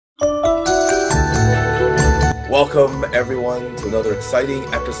Welcome everyone to another exciting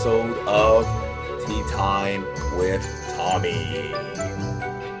episode of Tea Time with Tommy.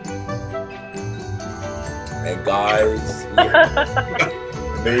 And guys,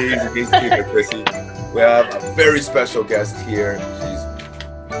 amazing team, Chrissy. We have a very special guest here.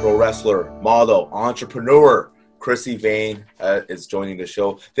 She's pro wrestler, model, entrepreneur. Chrissy Vane is joining the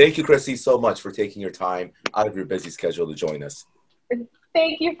show. Thank you, Chrissy, so much for taking your time out of your busy schedule to join us.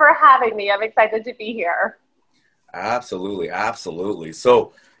 Thank you for having me. I'm excited to be here. Absolutely.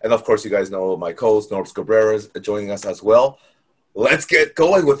 So, and of course, you guys know my co-host, Norbs Cabrera, is joining us as well. Let's get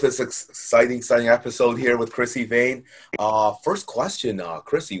going with this exciting episode here with Chrissy Vane. First question,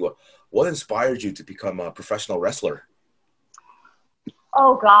 Chrissy, what inspired you to become a professional wrestler?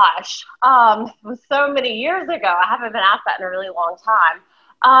 Oh, gosh. It was so many years ago. I haven't been asked that in a really long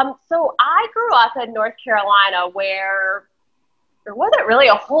time. So I grew up in North Carolina where there wasn't really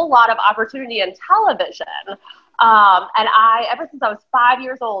a whole lot of opportunity in television. And ever since I was 5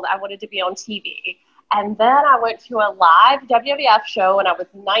 years old, I wanted to be on TV. And then I went to a live WWF show when I was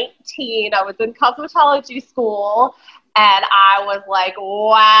 19. I was in cosmetology school, and I was like,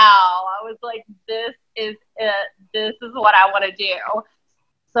 wow. I was like, this is it. This is what I want to do.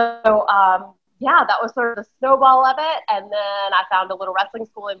 So, yeah, that was sort of the snowball of it. And then I found a little wrestling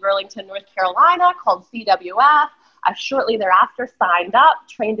school in Burlington, North Carolina called CWF. I shortly thereafter signed up,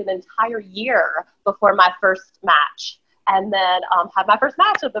 trained an entire year before my first match, and then had my first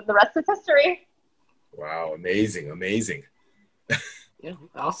match, and then the rest is history. Wow, amazing. Yeah,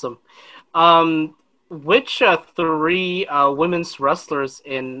 awesome. Which three women's wrestlers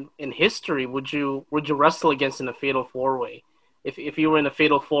in history would you wrestle against in a fatal four-way? If you were in a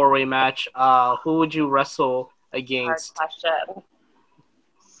fatal four-way match, who would you wrestle against? Hard question.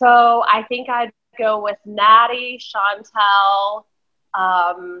 So I think I'd go with Natty, Chantel,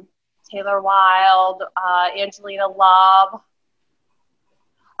 Taylor Wilde, Angelina Love,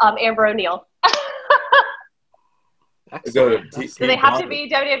 Amber O'Neil. Do they have to be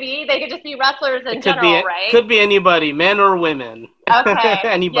WWE? They could just be wrestlers in general, right? Could be anybody, men or women. Okay.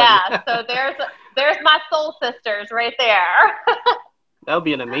 Anybody. Yeah, so there's my soul sisters right there. That would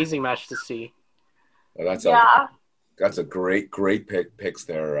be an amazing match to see. Well, that's a great picks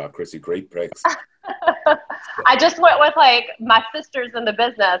there, Chrissy. Great picks. I just went with like my sisters in the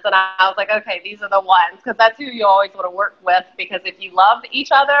business, and I was like, okay, these are the ones, because that's who you always want to work with, because if you love each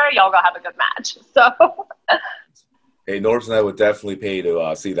other, y'all gonna have a good match. So hey, Norbs and I would definitely pay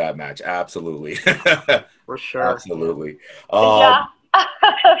to see that match. Absolutely. For sure. Absolutely. Yeah.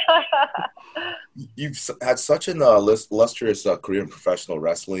 You've had such an illustrious career in professional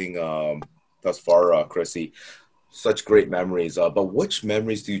wrestling thus far, Chrissy. Such great memories. But which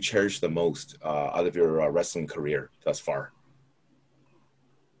memories do you cherish the most out of your wrestling career thus far?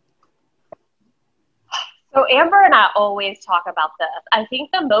 So Amber and I always talk about this. I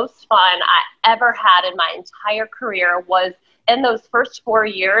think the most fun I ever had in my entire career was in those first 4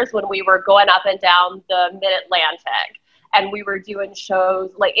 years when we were going up and down the Mid-Atlantic. And we were doing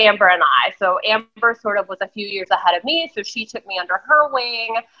shows like Amber and I. So Amber sort of was a few years ahead of me, so she took me under her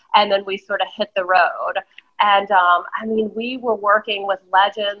wing, and then we sort of hit the road. And, I mean, we were working with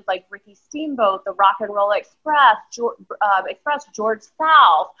legends like Ricky Steamboat, the Rock and Roll Express, George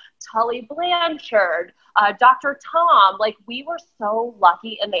South, Tully Blanchard, Dr. Tom. Like, we were so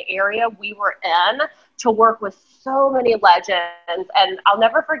lucky in the area we were in to work with so many legends. And I'll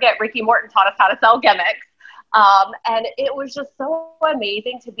never forget Ricky Morton taught us how to sell gimmicks. And it was just so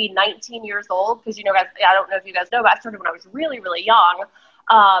amazing to be 19 years old, because, you know, guys, I don't know if you guys know, but I started when I was really, really young.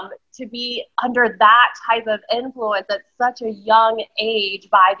 To be under that type of influence at such a young age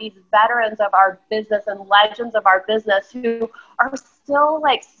by these veterans of our business and legends of our business who are still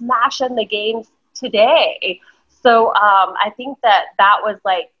like smashing the games today. So I think that was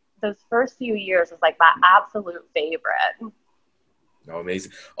like those first few years was like my absolute favorite. Oh,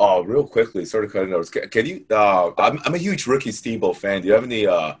 amazing. Oh, real quickly, sort of cutting notes. Can you, I'm a huge Ricky Steamboat fan. Do you have any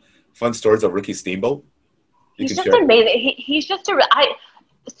fun stories of Ricky Steamboat? He's just amazing. He's just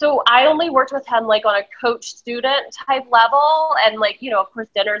so I only worked with him like on a coach student type level, and like, you know, of course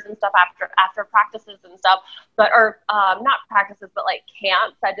dinners and stuff after practices and stuff, or not practices, but like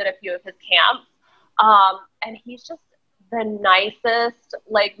camps. I did a few of his camps. And he's just the nicest,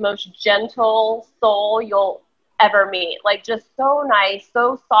 like most gentle soul you'll ever meet. Like just so nice,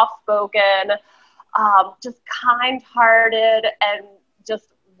 so soft spoken, just kind hearted, and just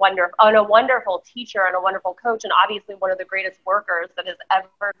wonderful, and a wonderful teacher and a wonderful coach, and obviously one of the greatest workers that has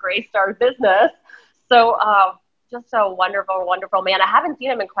ever graced our business. So just a wonderful, wonderful man. I haven't seen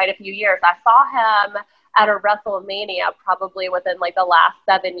him in quite a few years. I saw him at a WrestleMania probably within like the last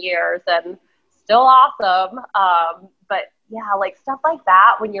 7 years, and still awesome. But yeah, like stuff like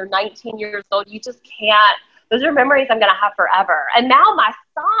that when you're 19 years old, you just can't, those are memories I'm going to have forever. And now my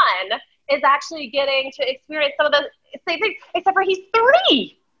son is actually getting to experience some of the same things, except for he's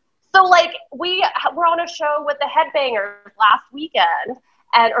 3. So like we were on a show with the Headbangers last weekend,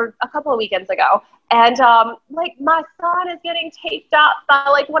 or a couple of weekends ago, and like my son is getting taped up by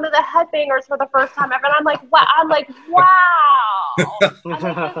like one of the Headbangers for the first time ever, and I'm like, wow! I'm like, this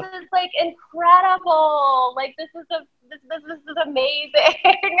is like incredible. Like this is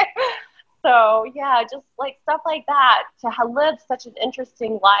amazing. So yeah, just like stuff like that, to live such an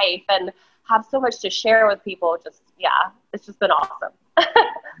interesting life and have so much to share with people. Just it's just been awesome.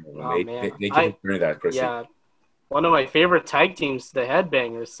 Oh, man. Thank you for hearing that, Chrissy. Yeah, one of my favorite tag teams, the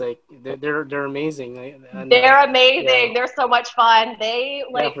Headbangers. Like they're amazing. And, they're amazing. They're so much fun. They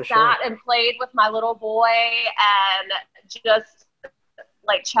sat and played with my little boy, and just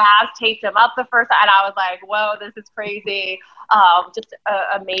like Chaz taped him up the first time, and I was like, whoa, this is crazy. Just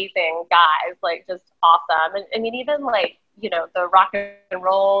amazing guys, like just awesome. And I mean, even like, you know, the Rock and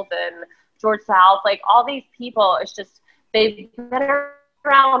Rolls and George South, like all these people, it's just, they've been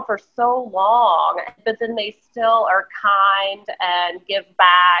around for so long, but then they still are kind and give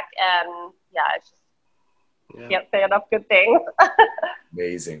back, and it's just can't say enough good things.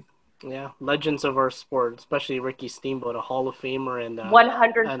 Amazing. Yeah, legends of our sport, especially Ricky Steamboat, a Hall of Famer, and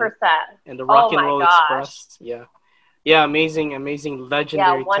 100%. And the Rock and Roll Express. Yeah, amazing,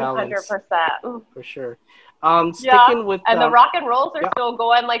 legendary talents. 100%. For sure. Sticking with and the Rock and Rolls are still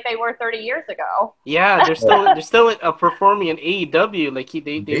going like they were 30 years ago. Yeah, they're still performing in AEW. Like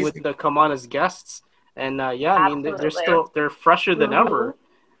they would come on as guests, and I mean they're fresher than ever.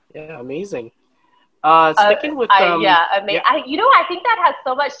 Yeah, amazing. Sticking with amazing. I think that has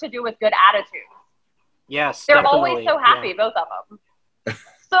so much to do with good attitude. Yes, they're definitely. always so happy, both of them.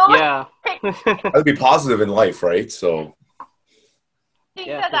 So yeah, that'd be positive in life, right? So I think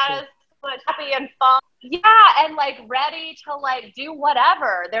that is so much happy and fun. Yeah, and like ready to like do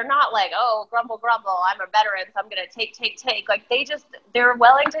whatever. They're not like, oh, grumble, I'm a veteran, so I'm gonna take. Like they're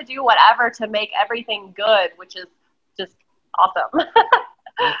willing to do whatever to make everything good, which is just awesome.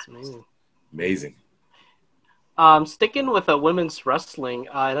 That's amazing. Amazing. Sticking with women's wrestling,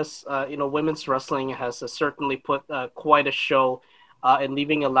 women's wrestling has certainly put quite a show and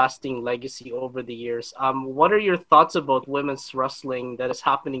leaving a lasting legacy over the years. What are your thoughts about women's wrestling that is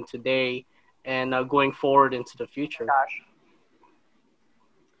happening today and going forward into the future?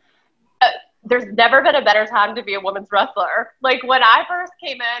 There's never been a better time to be a women's wrestler. Like when I first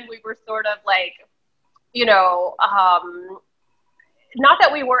came in, we were sort of like, you know, not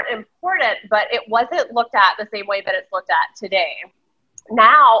that we weren't important, but it wasn't looked at the same way that it's looked at today.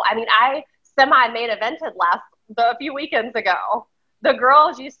 Now, I mean, I semi-main evented a few weekends ago. The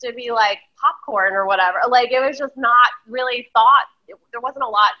girls used to be like popcorn or whatever. Like it was just not really thought. There wasn't a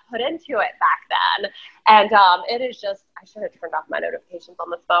lot put into it back then. And it is just, I should have turned off my notifications on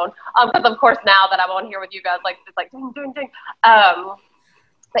this phone. Because of course now that I'm on here with you guys, like it's like ding, ding, ding.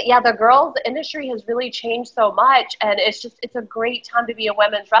 But yeah, the girls industry has really changed so much, and it's a great time to be a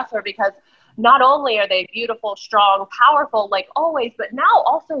women's wrestler because not only are they beautiful, strong, powerful, like always, but now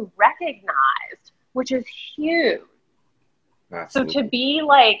also recognized, which is huge. Absolutely. So to be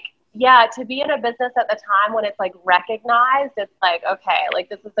like, to be in a business at the time when it's like recognized, it's like, okay, like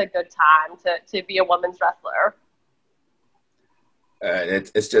this is a good time to be a women's wrestler.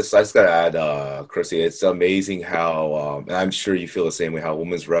 It's just, I just got to add, Chrissy, it's amazing how, and I'm sure you feel the same way, how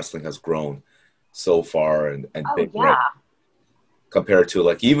women's wrestling has grown so far and big, right? Compared to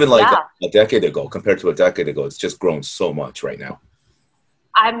like, even like a decade ago, it's just grown so much right now.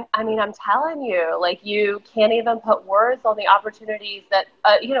 I'm telling you, like you can't even put words on the opportunities that,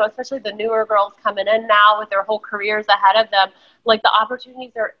 especially the newer girls coming in now with their whole careers ahead of them. Like the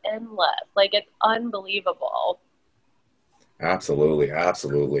opportunities are endless. Like it's unbelievable. Absolutely.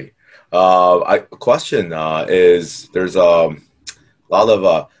 Question is, there's a lot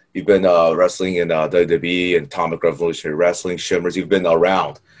of, you've been wrestling in WWE and Atomic Revolutionary Wrestling, Shimmers. You've been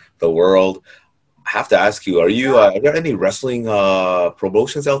around the world. I have to ask you, are there any wrestling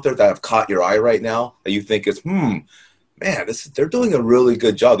promotions out there that have caught your eye right now that you think is, man, they're doing a really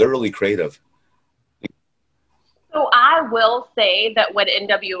good job. They're really creative. So I will say that when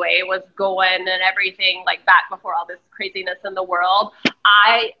NWA was going and everything, like back before all this craziness in the world,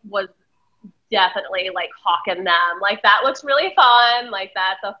 I was definitely like hawking them. Like that looks really fun. Like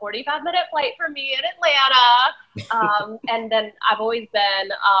that's a 45-minute flight for me in Atlanta. And then I've always been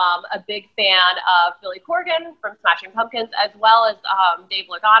a big fan of Billy Corgan from Smashing Pumpkins, as well as Dave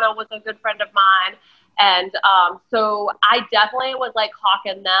Lagana was a good friend of mine. And so I definitely was like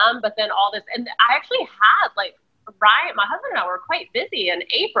hawking them, but then all this, and I actually had like, Ryan, my husband and I were quite busy in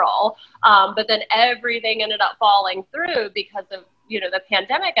April, but then everything ended up falling through because of, the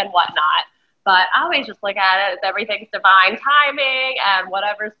pandemic and whatnot. But I always just look at it as everything's divine timing, and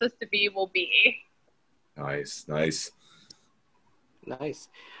whatever's supposed to be will be. Nice.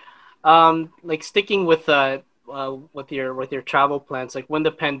 Like sticking with your travel plans, like when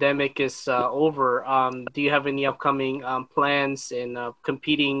the pandemic is over, do you have any upcoming plans in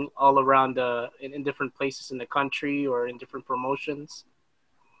competing all around in different places in the country or in different promotions?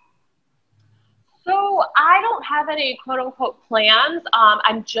 So I don't have any quote unquote plans.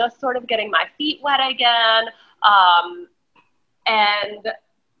 I'm just sort of getting my feet wet again. And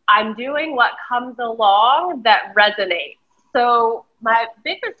I'm doing what comes along that resonates. So my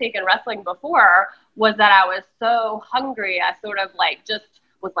big mistake in wrestling before was that I was so hungry. I sort of like just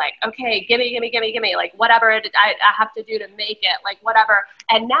was like, okay, gimme, like whatever I have to do to make it, like whatever.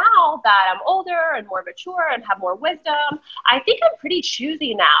 And now that I'm older and more mature and have more wisdom, I think I'm pretty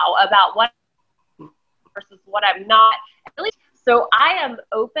choosy now about what versus what I'm not. So I am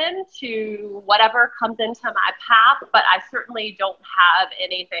open to whatever comes into my path, but I certainly don't have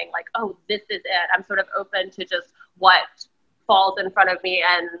anything like, oh, this is it. I'm sort of open to just what falls in front of me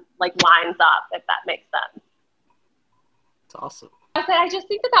and like lines up, if that makes sense. It's awesome. I just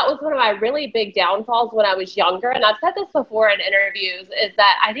think that was one of my really big downfalls when I was younger. And I've said this before in interviews, is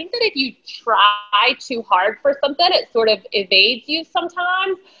that I think that if you try too hard for something, it sort of evades you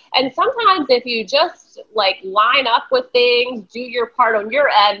sometimes. And sometimes if you just like line up with things, do your part on your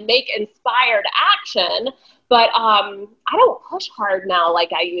end, make inspired action. But I don't push hard now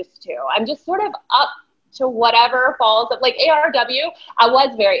like I used to. I'm just sort of up to whatever falls. Like ARW, I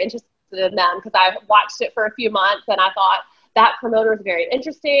was very interested in them because I watched it for a few months and I thought, that promoter is very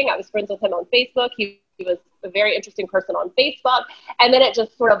interesting. I was friends with him on Facebook. He was a very interesting person on Facebook. And then it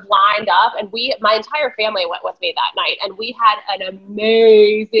just sort of lined up. And my entire family went with me that night. And we had an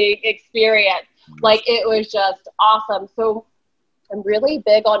amazing experience. Like, it was just awesome. So I'm really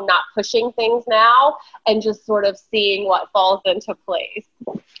big on not pushing things now and just sort of seeing what falls into place.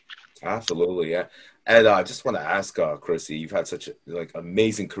 Absolutely, yeah. And I just want to ask, Chrissy, you've had such an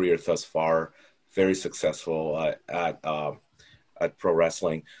amazing career thus far. Very successful at pro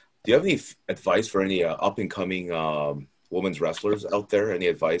wrestling. Do you have any advice for any up and coming women's wrestlers out there? Any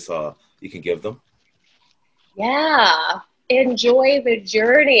advice you can give them? Yeah, enjoy the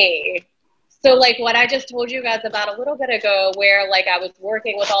journey. So like what I just told you guys about a little bit ago, where like I was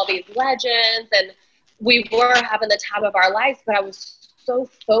working with all these legends and we were having the time of our lives, but I was so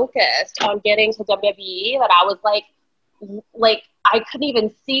focused on getting to WWE that I was like I couldn't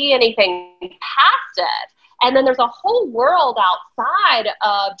even see anything past it. And then there's a whole world outside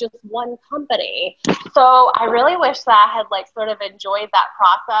of just one company. So I really wish that I had like sort of enjoyed that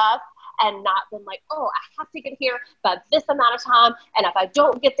process and not been like, oh, I have to get here by this amount of time. And if I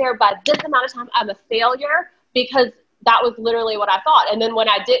don't get there by this amount of time, I'm a failure, because that was literally what I thought. And then when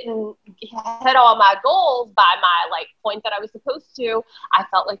I didn't hit all my goals by my like point that I was supposed to, I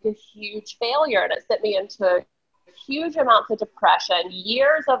felt like a huge failure, and it sent me into huge amounts of depression,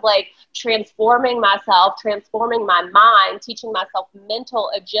 years of like transforming myself, transforming my mind, teaching myself mental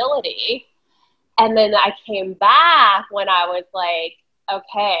agility. And then I came back when I was like,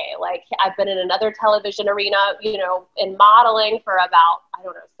 okay, like I've been in another television arena, in modeling for about,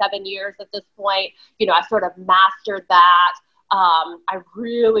 7 years at this point. I sort of mastered that. I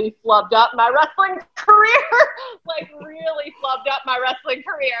really flubbed up my wrestling career,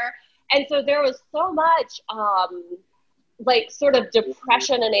 And so there was so much, sort of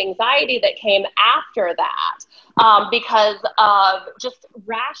depression and anxiety that came after that, because of just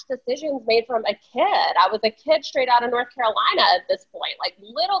rash decisions made from a kid. I was a kid straight out of North Carolina at this point, like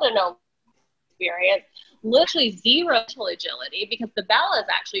little to no experience, literally zero mental agility, because the Bellas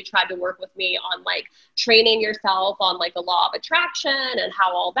actually tried to work with me on like training yourself on like the law of attraction and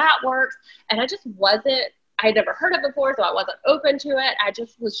how all that works. And I'd never heard of it before, so I wasn't open to it. I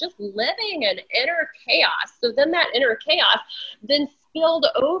was just living in inner chaos. So then that inner chaos then spilled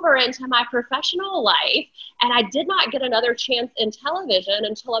over into my professional life, and I did not get another chance in television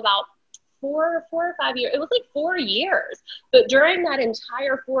until about 4 or 5 years. It was like 4 years. But during that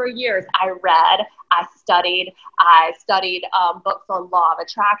entire 4 years, I read, I studied books on law of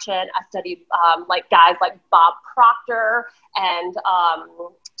attraction. I studied guys like Bob Proctor and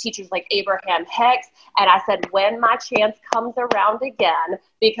teachers like Abraham Hicks. And I said, when my chance comes around again,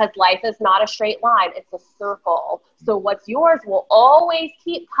 because life is not a straight line, it's a circle. So what's yours will always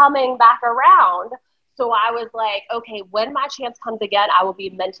keep coming back around. So I was like, okay, when my chance comes again, I will be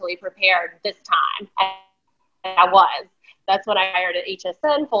mentally prepared this time. And I was. That's when I hired at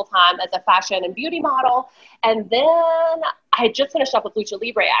HSN full-time as a fashion and beauty model. And then I had just finished up with Lucha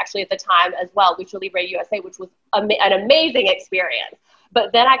Libre actually at the time as well, Lucha Libre USA, which was an amazing experience.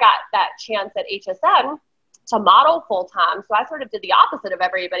 But then I got that chance at HSN to model full-time. So I sort of did the opposite of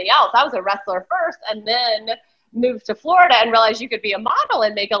everybody else. I was a wrestler first and then moved to Florida and realized you could be a model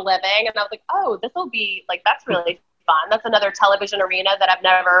and make a living. And I was like, oh, this will be like, that's really fun. That's another television arena that I've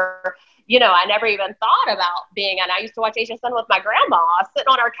never, I never even thought about being in. I used to watch HSN with my grandma sitting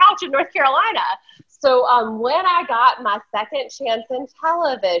on our couch in North Carolina. So when I got my second chance in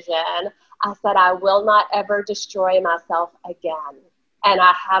television, I said, I will not ever destroy myself again. And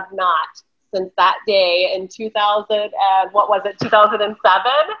I have not since that day in 2007,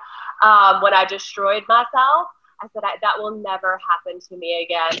 when I destroyed myself. I said, that will never happen to me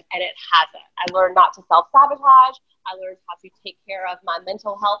again, and it hasn't. I learned not to self-sabotage. I learned how to take care of my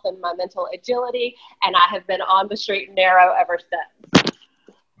mental health and my mental agility, and I have been on the straight and narrow ever since.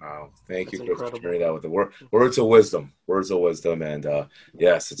 Wow. Thank you for sharing that with the words of wisdom. Words of wisdom, and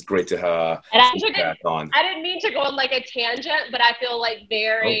yes, it's great to have back on. I didn't mean to go on like a tangent, but I feel like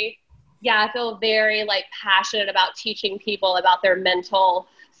very like passionate about teaching people about their mental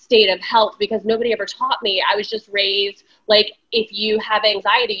state of health, because nobody ever taught me. I was just raised like, if you have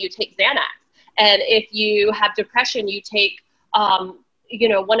anxiety, you take Xanax, and if you have depression, you take one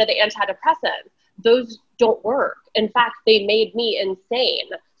of the antidepressants. Those don't work. In fact, they made me insane.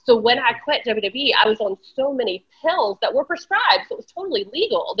 So when I quit WWE, I was on so many pills that were prescribed, so it was totally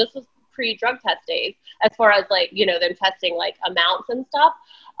legal. This was pre-drug test days, as far as like them testing like amounts and stuff.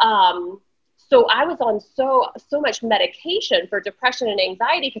 So I was on so much medication for depression and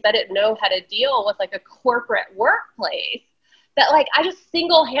anxiety because I didn't know how to deal with like a corporate workplace, that like I just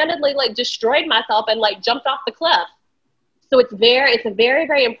single-handedly like destroyed myself and like jumped off the cliff. So it's very,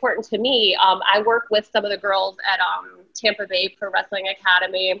 very important to me. I work with some of the girls at Tampa Bay Pro Wrestling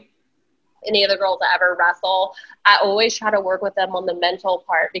Academy. Any of the girls that ever wrestle, I always try to work with them on the mental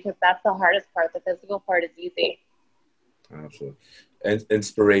part, because that's the hardest part. The physical part is easy. Absolutely. And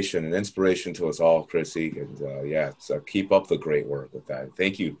inspiration to us all, Chrissy. And so keep up the great work with that.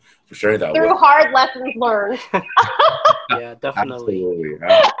 Thank you for sharing that. Through hard lessons learned. Yeah, definitely.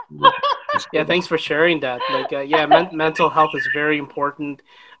 Absolutely. Yeah, thanks for sharing that. Like, mental health is very important.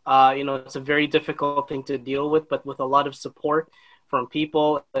 It's a very difficult thing to deal with, but with a lot of support from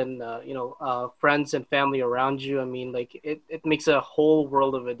people and, friends and family around you, I mean, like, it makes a whole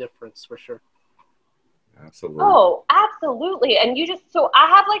world of a difference for sure. Absolutely. Oh, absolutely. And so I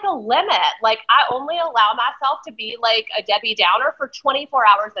have like a limit. Like, I only allow myself to be like a Debbie Downer for 24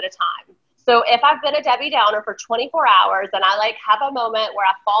 hours at a time. So if I've been a Debbie Downer for 24 hours and I like have a moment where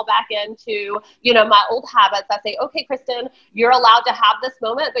I fall back into, my old habits, I say, okay, Kristen, you're allowed to have this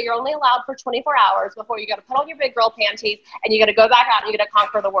moment, but you're only allowed for 24 hours before you got to put on your big girl panties and you got to go back out and you got to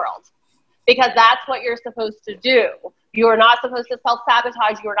conquer the world. Because that's what you're supposed to do. You are not supposed to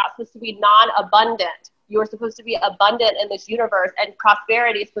self-sabotage. You are not supposed to be non-abundant. You are supposed to be abundant in this universe, and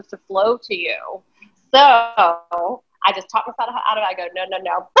prosperity is supposed to flow to you. So I just talked myself out of it. I go, no,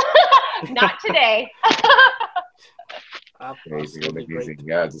 not today. Amazing.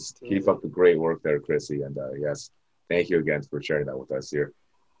 Yeah, just keep up the great work there, Chrissy. And yes, thank you again for sharing that with us here.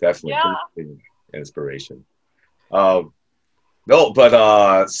 Definitely inspiration. So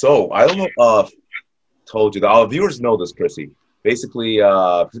I don't know if told you that our viewers know this, Chrissy. Basically,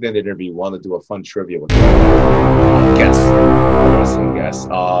 for the interview, we want to do a fun trivia with wrestling guests.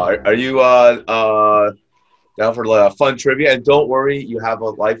 Are you down for fun trivia? And don't worry, you have a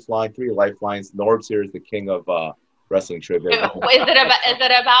lifeline, 3 lifelines. Norbs here is the king of wrestling trivia. Is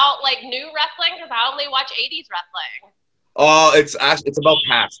it about like new wrestling? Because I only watch 80s wrestling. It's about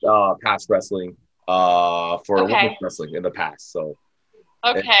past wrestling. For women's wrestling in the past. So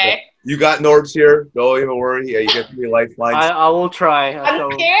okay. You got Norbs here. Don't even worry. Yeah, you get 3 lifelines. I will try.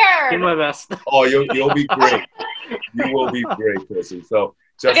 I'm scared. Do my best. Oh, you'll be great. You will be great, Chrissy. So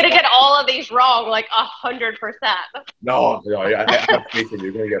you're gonna get all of these wrong, like 100%. No, I have faith in you.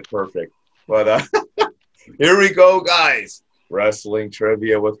 You're gonna get perfect. But here we go, guys. Wrestling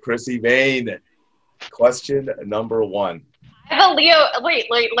trivia with Chrissy Vane. Question number 1. I have a Leo. Wait.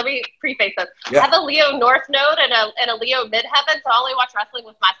 Let me preface this. Yeah. I have a Leo North Node and a Leo Midheaven, so I only watch wrestling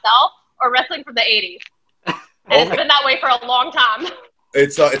with myself or wrestling from the 80s. And it's been that way for a long time.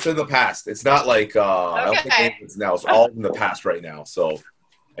 It's in the past. It's not like I don't think it's now. It's all in the past right now. So,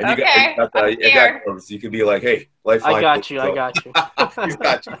 and you got you can be like, hey, lifeline. I got you. You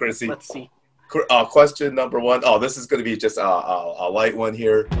got you, Chrissy. Let's see. Question number one. Oh, this is going to be just a light one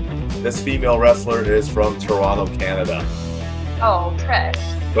here. This female wrestler is from Toronto, Canada. Oh,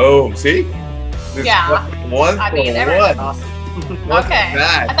 Trish. Boom. See? This Yeah. One I mean, for one. Awesome. Okay.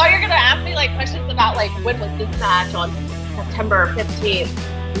 That? I thought you were gonna ask me like questions about like when was this match on September 15th,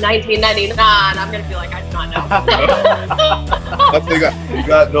 1999. I'm gonna be like, I do not know. That's what you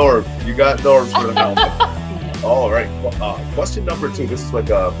got Norb. You got Norbs for the helmet. All right. Question number two. This is like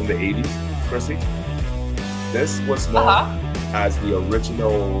from the 80s, Chrissy. This was known as the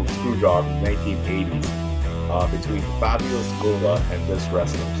original Screwjob in the 1980s between Fabulous Moolah and this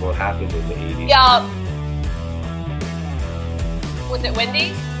wrestler. So it happened in the 80s. Yeah. Was it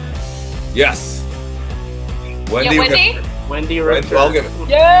Wendy? Yes. Wendy. Yeah, Wendy? Wendy Richter. I'll give it.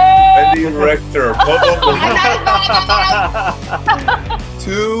 Yeah. Wendy Richter.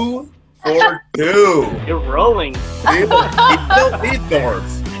 2 for 2. You're rolling. You don't need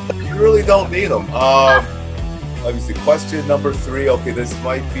Norbs. You really don't need them. Let me see. Question number 3. Okay, this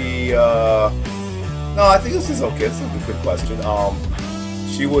might be. No, I think this is okay. This is a good question.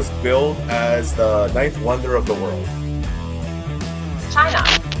 She was billed as the 9th wonder of the world. China.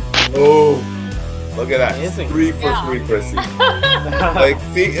 Oh, look at that! Amazing. 3 for 3, Chrissy. Like,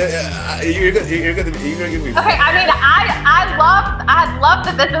 see, you're gonna give me. Okay, I mean, I loved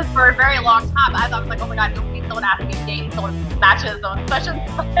the business for a very long time. I thought, like, oh my god, don't please someone ask me dates on matches on sessions.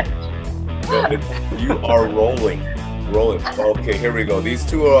 You are rolling. Okay, here we go. These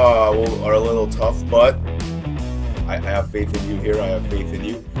two are a little tough, but I have faith in you here. I have faith in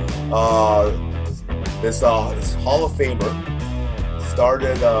you. This Hall of Famer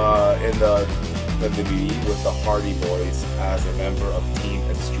started in the WWE with the Hardy Boys as a member of Team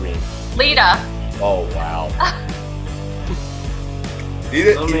Extreme. Lita. Oh wow! You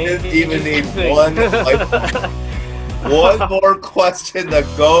didn't even need one. One more question to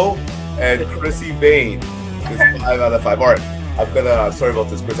go, and Chrissy Vane is 5 out of 5. All right, I'm gonna. Sorry about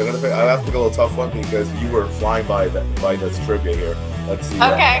this, Chris. I'm have to pick a little tough one because you were flying by this trivia here. Let's see.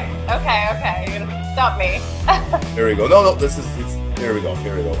 Okay. You're gonna stop me. Here we go. No. Here we go.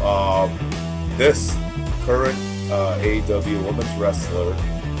 This current AEW women's wrestler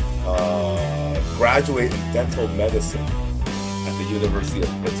graduated in dental medicine at the University of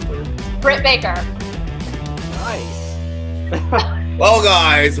Pittsburgh. Britt Baker. Nice. Well,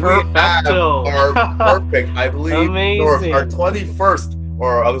 guys, we have Perfecto. our perfect, I believe, Amazing. our 21st,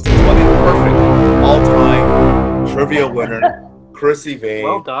 or I was 20th perfect all-time trivia winner, Chrissy Vane.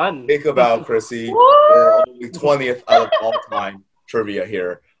 Well done. Think about Chrissy. We're only 20th out of all-time trivia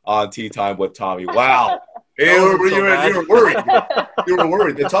here on Tea Time with Tommy. Wow. You were worried. You were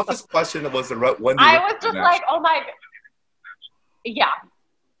worried. The toughest question was Wendy. I was just like, oh my.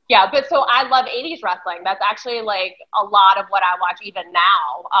 Yeah, but so I love 80s wrestling. That's actually like a lot of what I watch even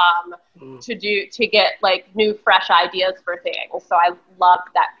now to get like new, fresh ideas for things. So I loved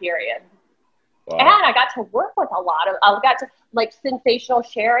that period. Wow. And I got to work with I got to like Sensational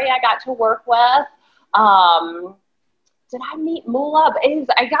Sherry. I got to work with. Did I meet Moolah?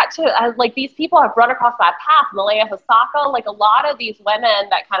 Like these people have run across my path. Malaya Hisaka, like a lot of these women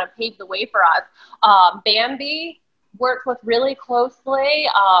that kind of paved the way for us. Bambi worked with really closely.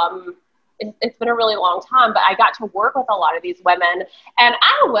 It's been a really long time, but I got to work with a lot of these women. And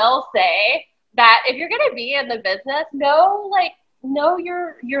I will say that if you're going to be in the business, know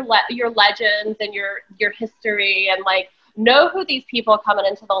your legends and your history, and like know who these people coming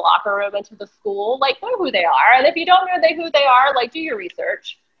into the locker room, into the school, like know who they are. And if you don't know who they are, like do your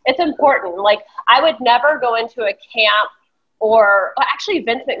research. It's important. Like I would never go into a camp actually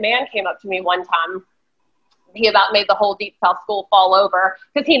Vince McMahon came up to me one time. He about made the whole Deep South School fall over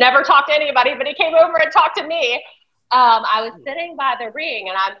because he never talked to anybody, but he came over and talked to me. I was sitting by the ring,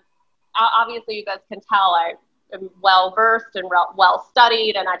 and obviously you guys can tell I am well versed and well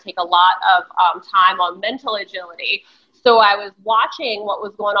studied, and I take a lot of time on mental agility. So I was watching what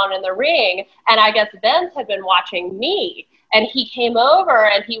was going on in the ring, and I guess Vince had been watching me, and he came over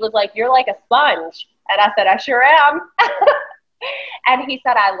and he was like, "You're like a sponge," and I said, "I sure am." And he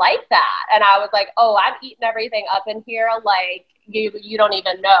said, "I like that." And I was like, "Oh, I've eaten everything up in here like you don't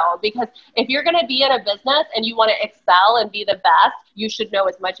even know." Because if you're going to be in a business and you want to excel and be the best, you should know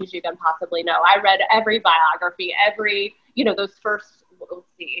as much as you can possibly know. I read every biography, those first,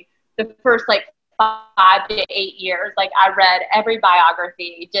 the first like 5 to 8 years. Like I read every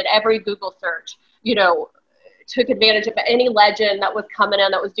biography, did every Google search, took advantage of any legend that was coming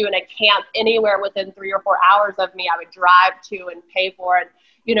in that was doing a camp anywhere within 3 or 4 hours of me. I would drive to and pay for it.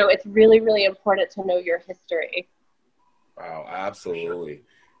 It's really, really important to know your history. Wow, absolutely.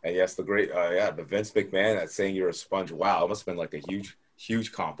 And yes, the great, the Vince McMahon that's saying you're a sponge. Wow, it must have been like a huge,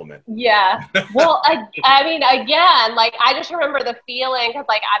 Huge compliment. Yeah. Well, I mean, again, like, I just remember the feeling, because,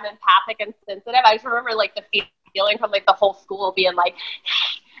 like, I'm empathic and sensitive. I just remember, like, the feeling from, like, the whole school being like,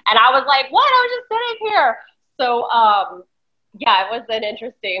 and I was like, what? I was just sitting here. So, yeah, it was an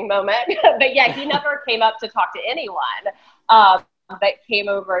interesting moment. But, yeah, he never came up to talk to anyone, but came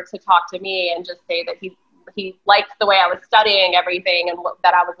over to talk to me and just say that he liked the way I was studying everything and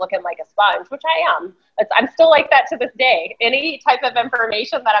that I was looking like a sponge, which I am. I'm still like that to this day. Any type of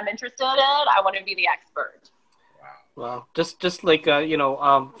information that I'm interested in, I want to be the expert. Wow. Just like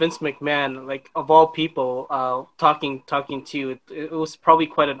Vince McMahon, like of all people, talking to you, it was probably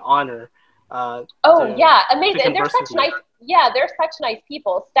quite an honor. Yeah, amazing. And they're such nice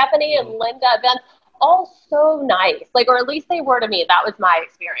people. Stephanie and Linda, Vince, all so nice. Like, or at least they were to me. That was my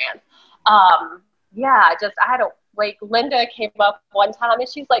experience. Linda came up one time and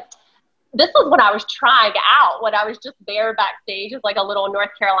she's like, this was when I was trying out, when I was just there backstage as like a little North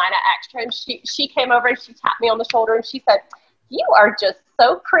Carolina extra. And she came over and she tapped me on the shoulder and she said, you are just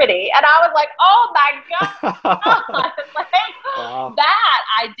so pretty. And I was like, oh my God. Wow. That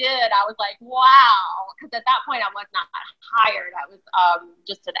I did. I was like, wow. Because at that point I was not hired. I was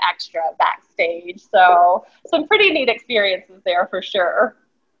just an extra backstage. So some pretty neat experiences there for sure.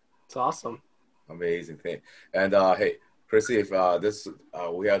 It's awesome. Amazing thing. And hey, Chrissy, if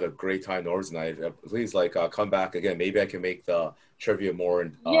we had a great time, Norbs and I, please come back again. Maybe I can make the trivia more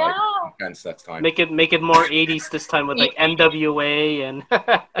intense next time. Make it more 80s this time with like NWA and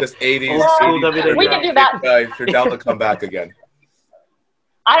just 80s. We can do that. If you're down to come back again.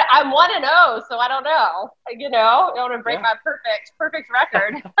 I'm 1-0, so I don't know. I don't want to break my perfect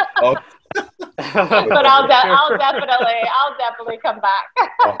record. But I'll definitely come back.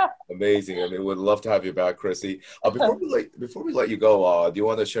 Amazing. I mean, we'd love to have you back, Chrissy. Before we let you go, do you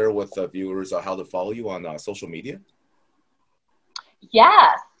want to share with the viewers how to follow you on social media?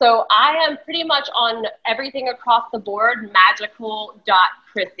 Yes. So I am pretty much on everything across the board,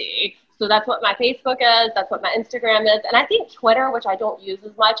 magical.chrissy. So that's what my Facebook is. That's what my Instagram is. And I think Twitter, which I don't use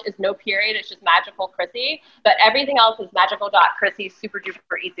as much, is no period. It's just Magical Chrissy. But everything else is magical.chrissy. Super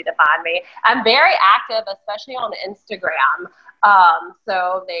duper easy to find me. I'm very active, especially on Instagram.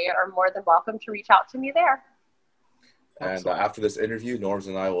 So they are more than welcome to reach out to me there. And after this interview, Norbs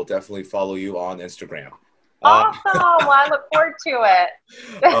and I will definitely follow you on Instagram. Awesome. Well, I look forward to it.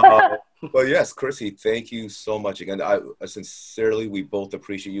 Well, yes, Chrissy, thank you so much again. Sincerely, we both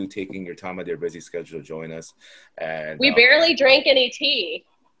appreciate you taking your time out of your busy schedule to join us. And we barely drank any tea.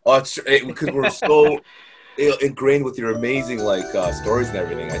 Oh, it's because we're so ingrained with your amazing stories and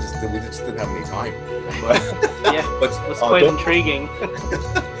everything. We just didn't have any time. But it's quite intriguing.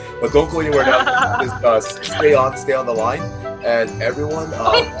 But don't go anywhere now. Just stay on the line. And everyone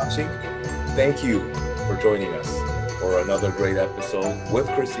watching, thank you for joining us for another great episode with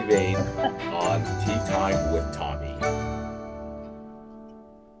Chrissy Vane on Tea Time with Tommy.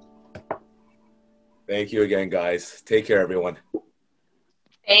 Thank you again, guys. Take care, everyone.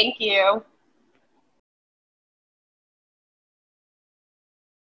 Thank you.